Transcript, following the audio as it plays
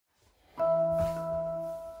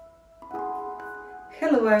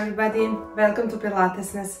Hello everybody, welcome to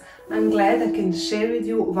Pilatesness. I'm glad I can share with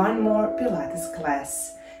you one more Pilates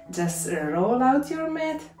class. Just roll out your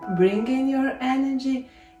mat, bring in your energy,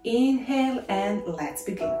 inhale and let's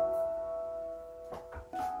begin.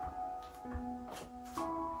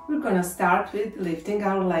 We're gonna start with lifting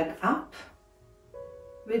our leg up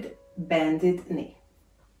with bended knee.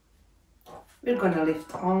 We're gonna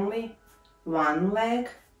lift only one leg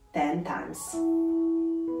 10 times.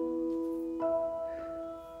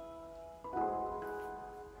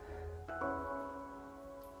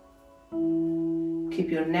 Keep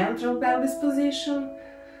your neutral pelvis position.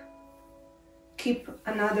 Keep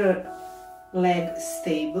another leg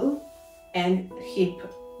stable and hip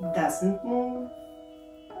doesn't move.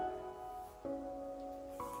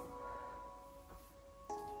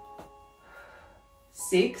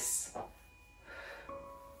 Six,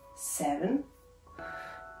 7,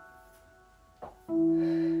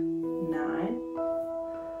 9,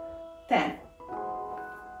 10.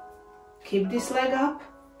 Keep this leg up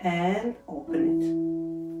and open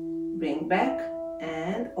it. Bring back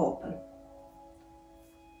and open.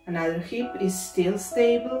 Another hip is still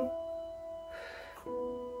stable.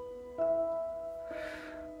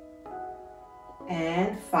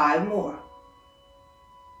 And 5 more.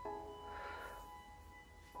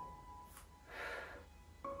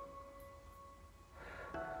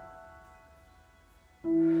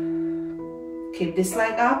 Keep this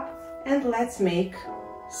leg up and let's make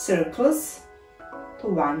circles to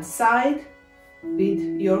one side with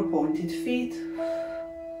your pointed feet.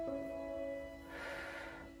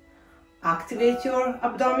 Activate your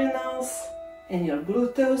abdominals and your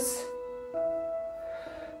glutes.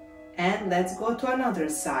 And let's go to another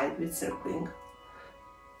side with circling.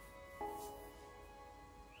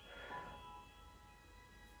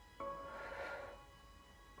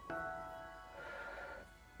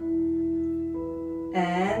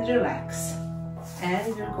 And relax.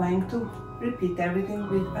 And we're going to repeat everything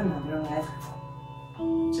with another leg.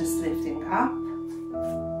 Just lifting up.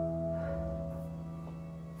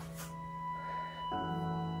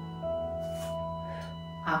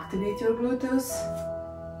 Activate your glutes.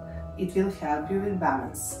 It will help you with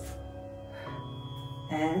balance.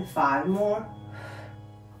 And 5 more.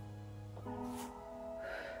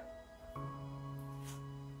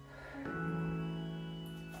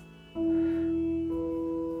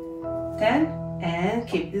 And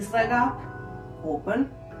keep this leg up, open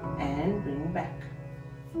and bring back.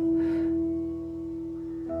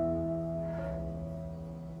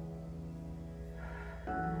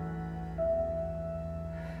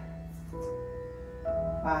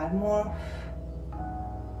 Five more.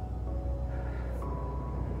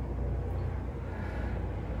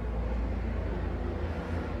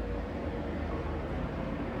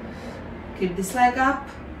 Keep this leg up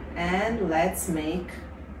and let's make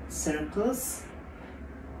circles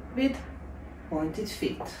with pointed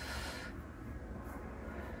feet.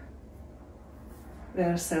 We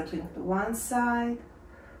are circling to one side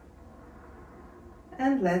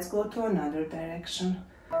and let's go to another direction.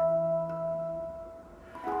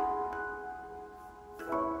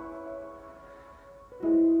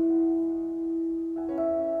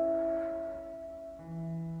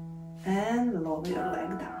 And lower your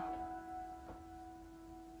leg down.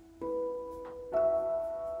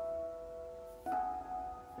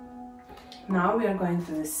 Now we are going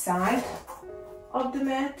to the side of the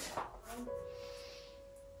mat.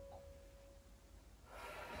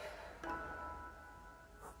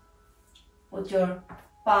 Put your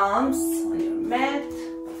palms on your mat,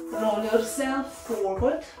 roll yourself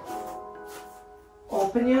forward,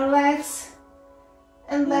 open your legs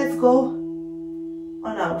and let's go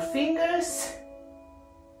on our fingers.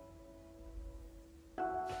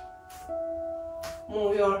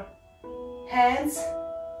 Move your hands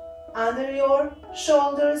under your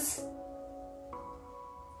shoulders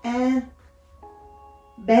and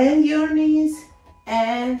bend your knees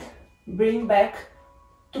and bring back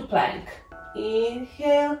to plank.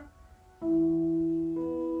 Inhale,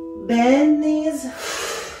 bend knees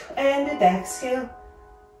and exhale.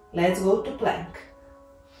 Let's go to plank.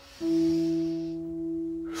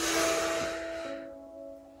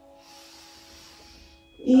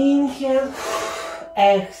 Inhale,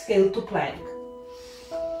 exhale to plank.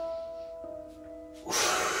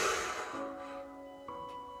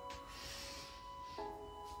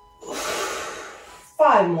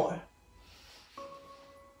 5 more.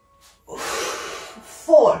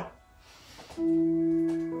 4.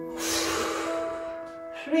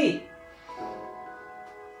 3.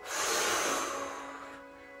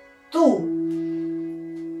 2.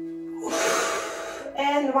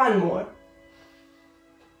 And 1 more.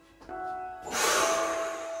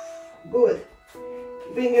 Good.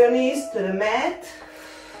 Bring your knees to the mat.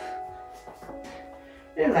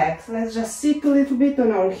 Relax. Let's just sit a little bit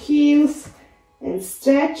on our heels and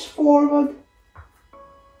stretch forward.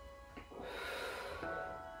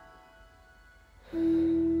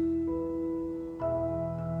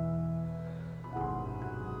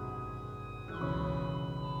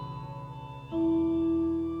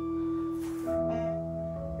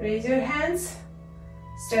 Raise your hands,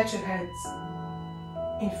 stretch your hands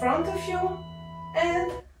in front of you,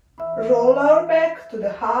 and roll our back to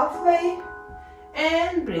the halfway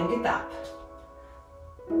and bring it up.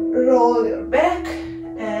 Roll your back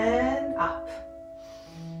and up.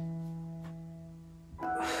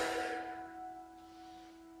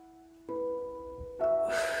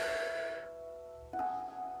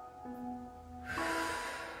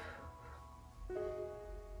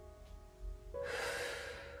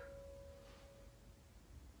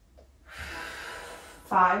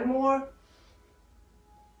 Five more.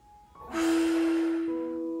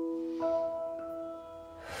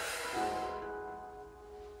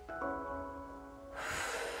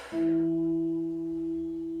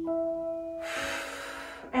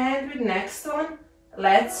 And with next one,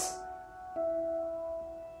 let's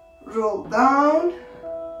roll down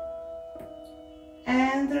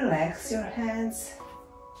and relax your hands.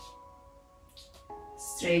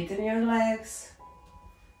 Straighten your legs.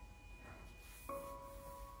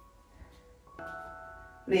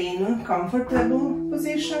 Lay in a comfortable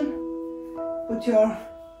position.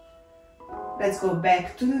 Let's go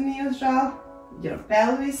back to the neutral, your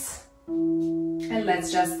pelvis, and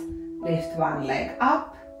let's just lift one leg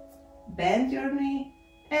up, bend your knee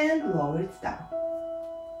and lower it down.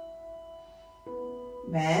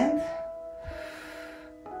 Bend,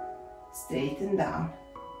 straighten down.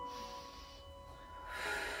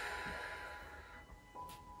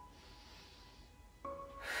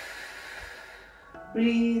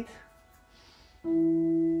 Breathe.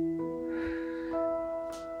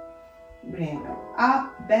 Bring them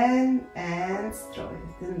up, bend and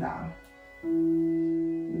straighten down.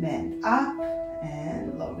 Bend up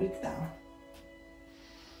and lower it down.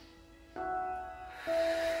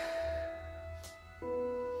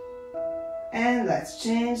 And let's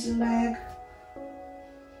change the leg.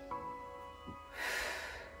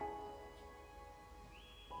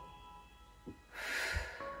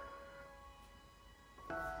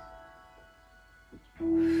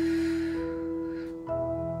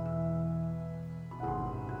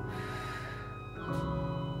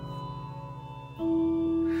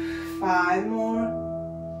 Five more.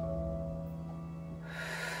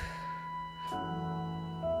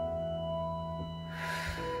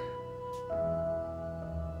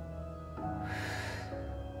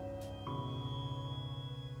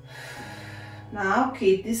 Now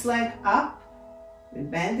keep this leg up with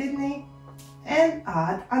bended knee and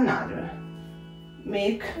add another.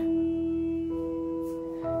 Make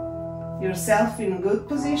yourself in a good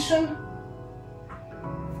position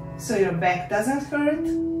so your back doesn't hurt.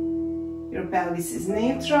 Your pelvis is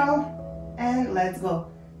neutral, and let's go.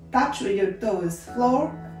 Touch with your toes floor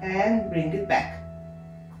and bring it back.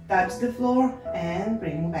 Touch the floor and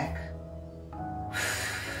bring back.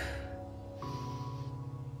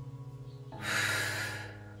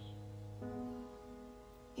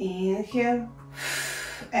 Inhale,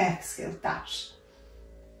 exhale, touch.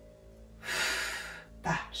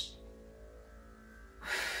 Touch.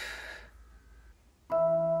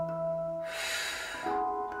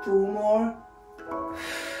 Two more.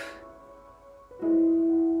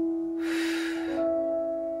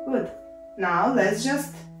 Good. Now let's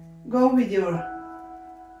just go with your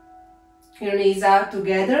knees out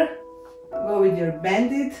together. Go with your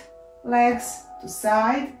bended legs to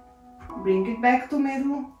side. Bring it back to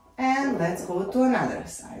middle and let's go to another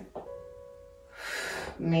side.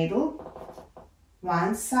 Middle,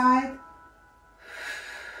 one side,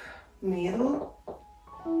 middle,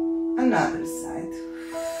 another side.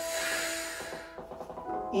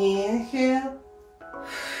 Inhale,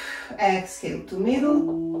 exhale to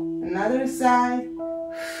middle, another side,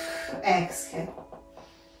 exhale.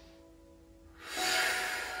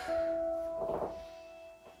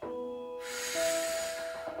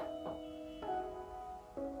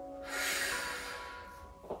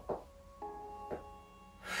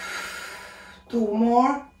 Two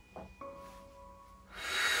more.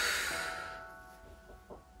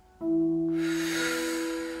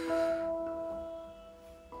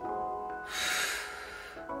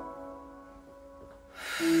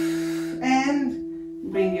 And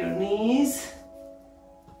bring your knees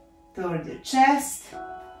toward your chest.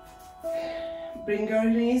 Bring your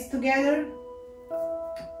knees together.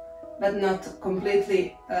 but not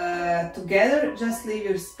completely together. Just leave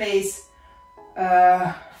your space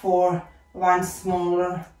for one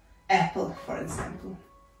smaller apple, for example.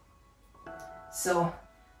 So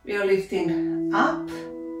we are lifting up,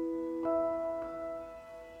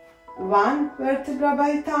 one vertebra by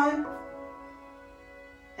a time,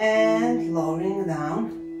 and lowering down,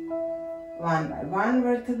 one by one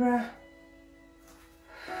vertebra.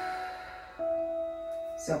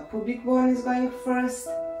 So pubic bone is going first,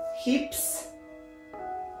 hips,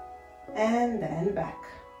 and then back.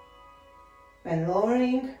 When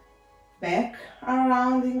lowering, back are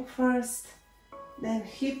rounding first, then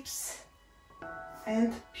hips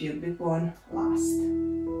and pubic bone last.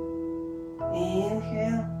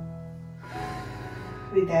 Inhale.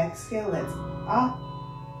 With exhale, let's go up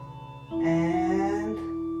and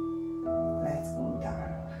let's go down.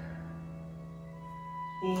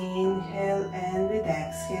 Inhale, and with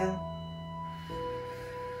exhale,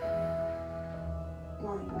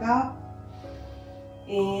 going up.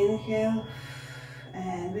 Inhale,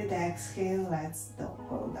 and with exhale, let's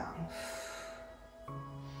go down.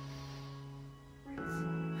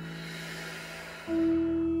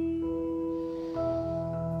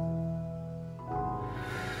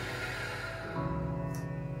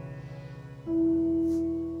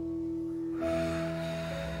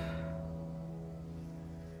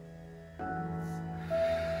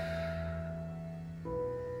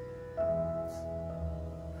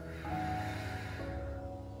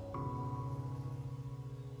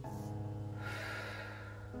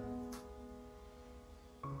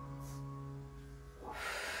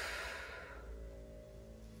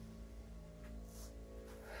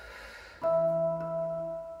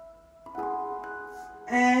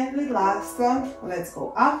 And with last one, let's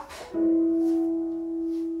go up.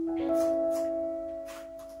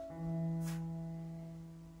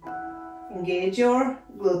 Engage your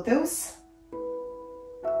gluteus.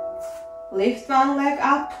 Lift one leg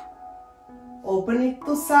up, open it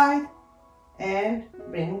to side and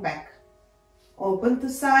bring back. Open to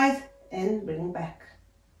side and bring back.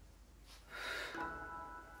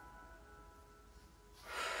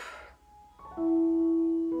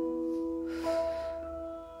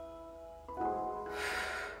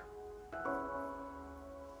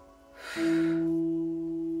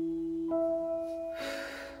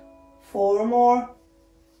 Four more.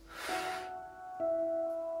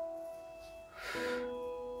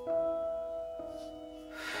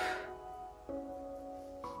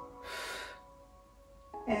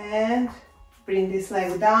 And bring this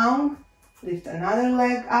leg down, lift another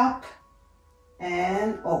leg up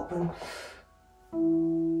and open.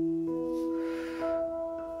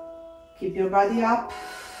 Keep your body up.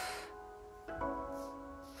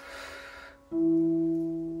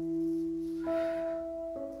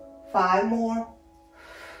 Five more.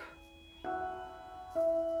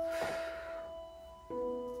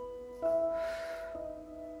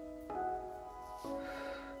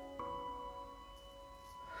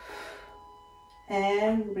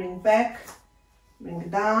 And bring back, bring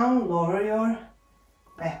down, lower your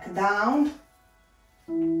back down,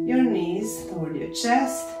 your knees toward your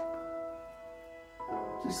chest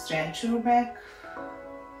to stretch your back.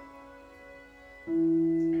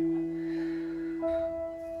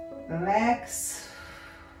 Relax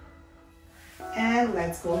and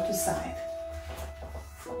let's go to side.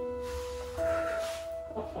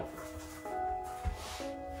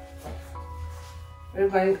 We're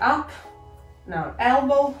going up. Now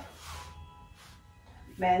elbow,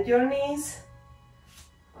 bend your knees.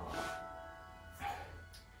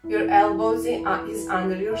 Your elbows is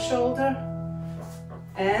under your shoulder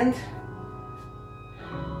and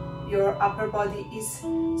your upper body is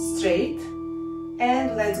straight.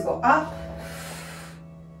 And let's go up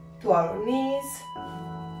to our knees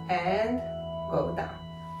and go down.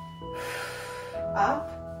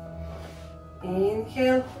 Up,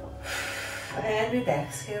 inhale, and with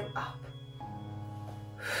exhale up.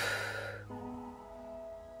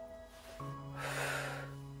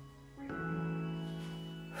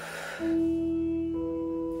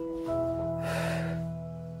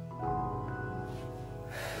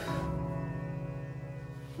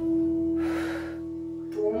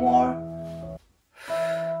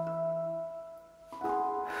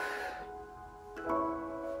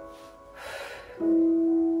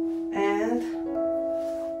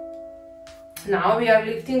 Now we are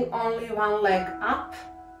lifting only one leg up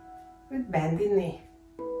with bending knee.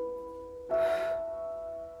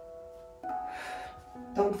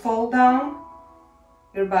 Don't fall down.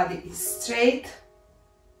 Your body is straight.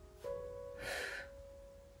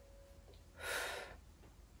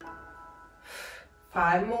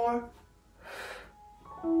 Five more.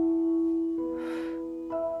 And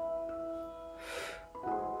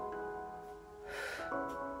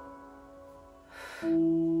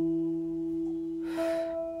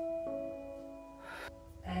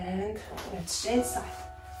let's change side.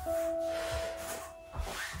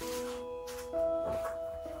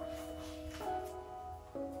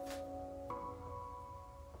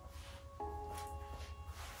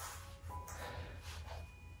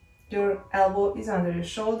 Your elbow is under your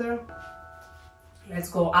shoulder. Let's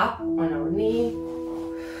go up on our knee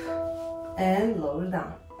and lower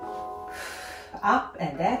down. Up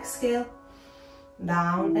and exhale,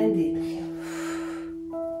 down and inhale.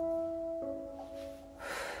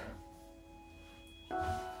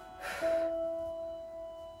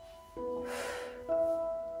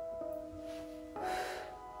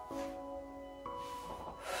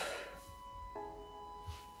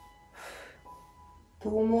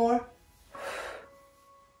 Two more.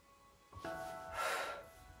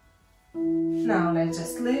 Now let's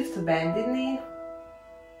just lift the bended knee.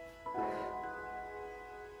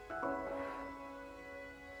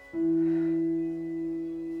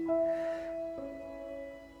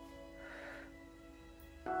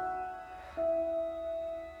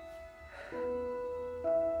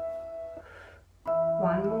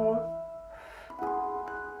 One more.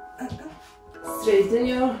 Straighten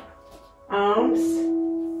your arms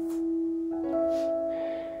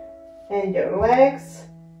and your legs,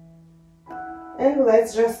 and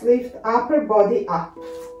let's just lift upper body up.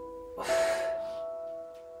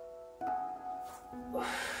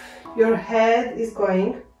 Your head is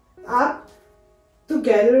going up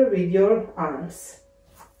together with your arms.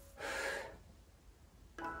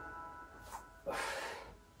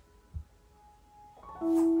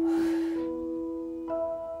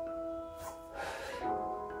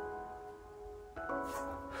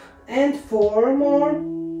 And four more.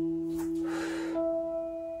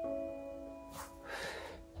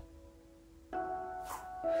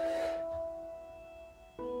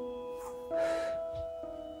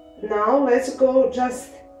 Now let's go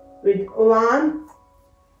just with one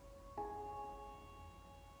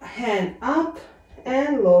hand up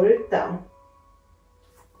and lower it down.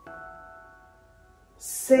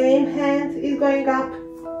 Same hand is going up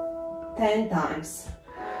 10 times.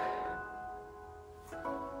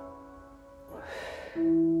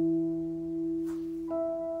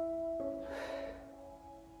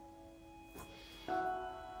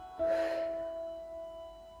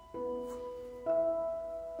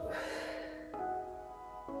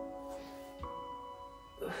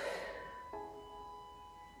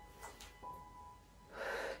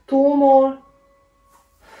 Two more.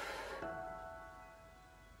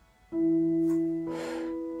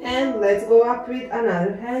 And let's go up with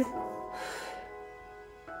another hand.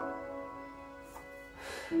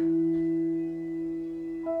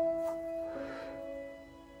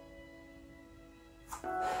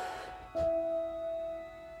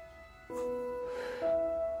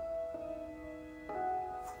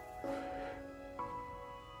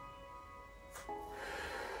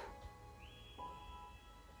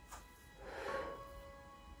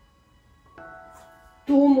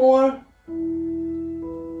 Two more.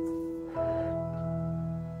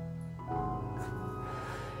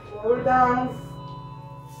 Lower down.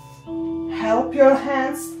 Help your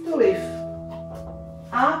hands to lift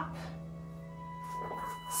up.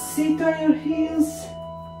 Sit on your heels.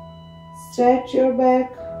 Stretch your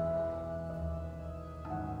back.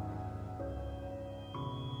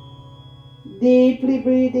 Deeply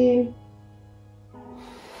breathe in.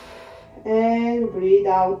 And breathe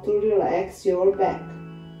out to relax your back.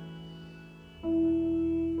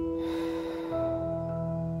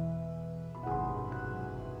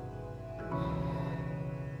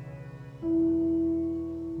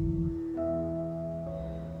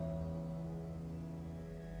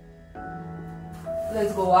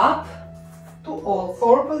 Let's go up to all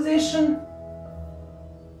four position.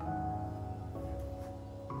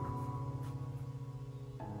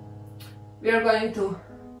 We are going to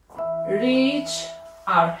reach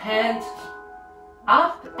our hand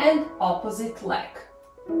up and opposite leg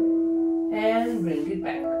and bring it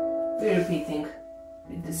back. We're repeating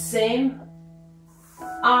with the same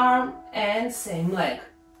arm and same leg.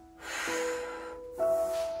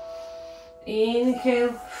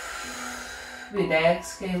 Inhale. With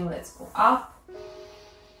exhale, let's go up.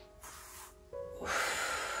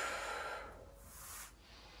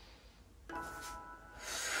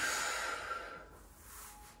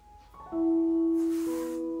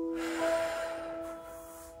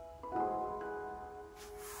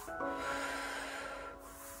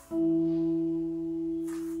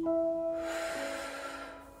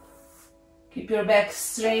 Keep your back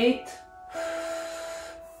straight.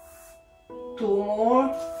 2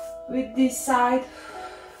 more with this side.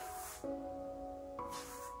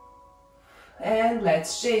 And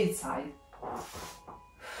let's change side.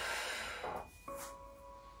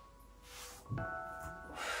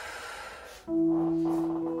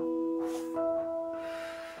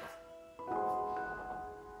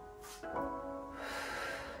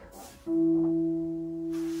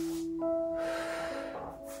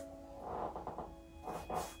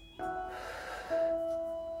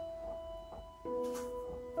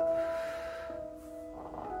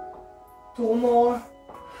 Two more.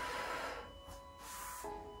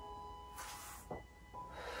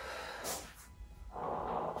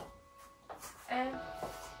 And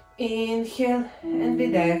inhale, and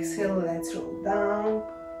with exhale, let's roll down.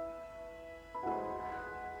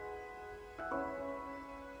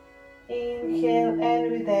 Inhale,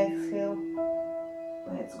 and with exhale,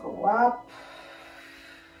 let's go up.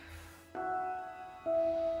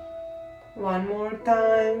 One more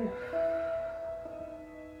time.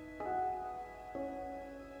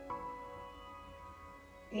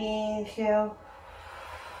 Inhale.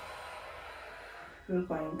 We're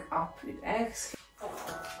going up with exhale.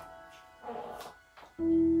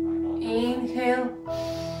 Inhale.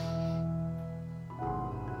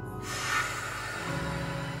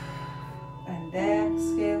 And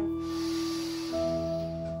exhale.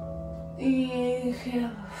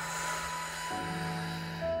 Inhale.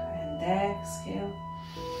 And exhale.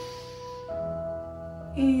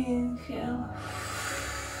 Inhale.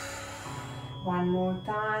 One more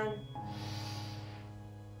time.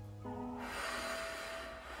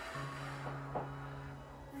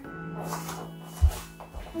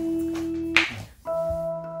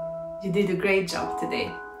 You did a great job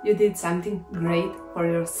today. You did something great for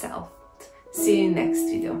yourself. See you in next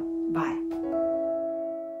video. Bye.